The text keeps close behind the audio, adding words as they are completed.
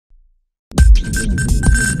Hello,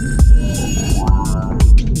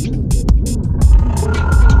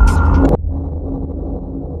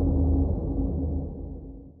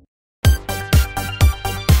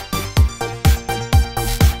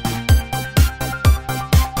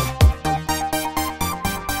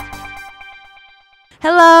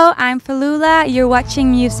 I'm Fallulah. You're watching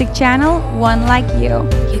Music Channel, One Like You.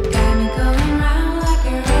 You got me going round like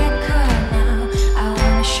a red cup now. I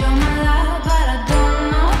wanna show my love, but I don't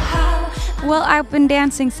know how. Well, I've been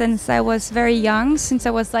dancing since I was very young, since I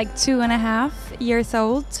was like 2.5 years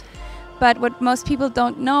old. But what most people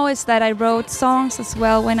don't know is that I wrote songs as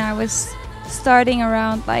well when I was starting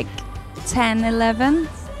around like 10, 11.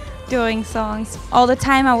 Doing songs. All the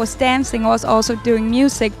time I was dancing, I was also doing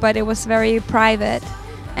music, but it was very private,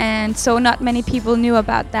 and so not many people knew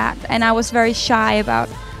about that, and I was very shy about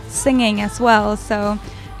singing as well, so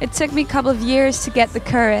it took me a couple of years to get the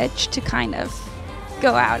courage to kind of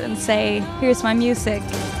go out and say, here's my music.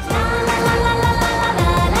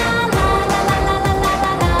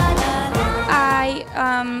 I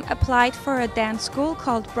applied for a dance school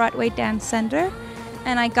called Broadway Dance Center,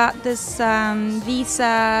 and I got this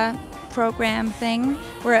visa program thing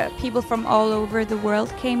where people from all over the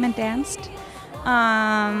world came and danced.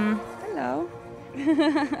 Hello.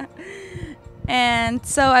 And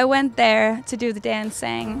so I went there to do the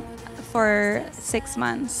dancing for 6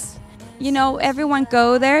 months. You know, everyone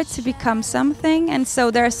go there to become something, and so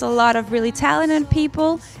there's a lot of really talented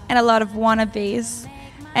people and a lot of wannabes.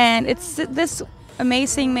 And it's this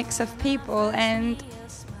amazing mix of people, and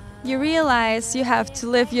you realize you have to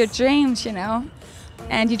live your dreams, you know,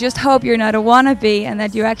 and you just hope you're not a wannabe and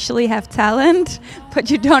that you actually have talent,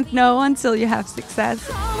 but you don't know until you have success.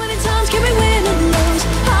 How many times can we win and lose?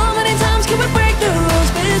 How many times can we break the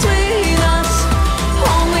rules between us?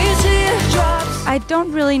 Only teardrops. I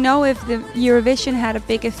don't really know if the Eurovision had a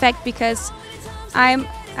big effect, because I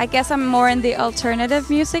guess I'm more in the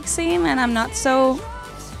alternative music scene, and I'm not so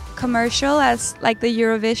commercial as like the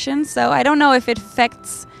Eurovision, so I don't know if it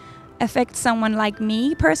affects someone like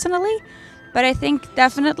me personally, but I think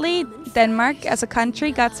definitely Denmark as a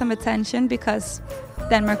country got some attention because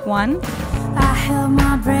Denmark won. I held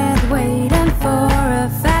my breath waiting for a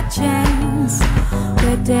fat chance,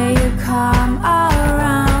 the day you come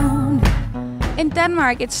around. In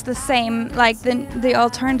Denmark it's the same, like the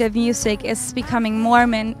alternative music is becoming more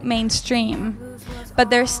mainstream, but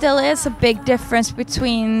there still is a big difference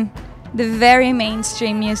between the very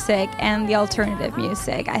mainstream music and the alternative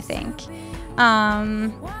music, I think.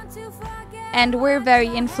 And we're very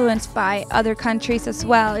influenced by other countries as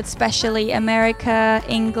well, especially America,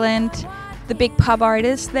 England. The big pop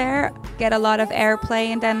artists there get a lot of airplay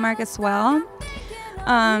in Denmark as well.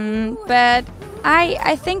 But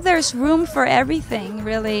I think there's room for everything,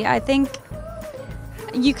 really. I think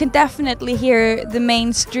you can definitely hear the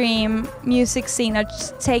mainstream music scene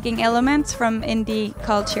taking elements from indie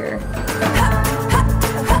culture.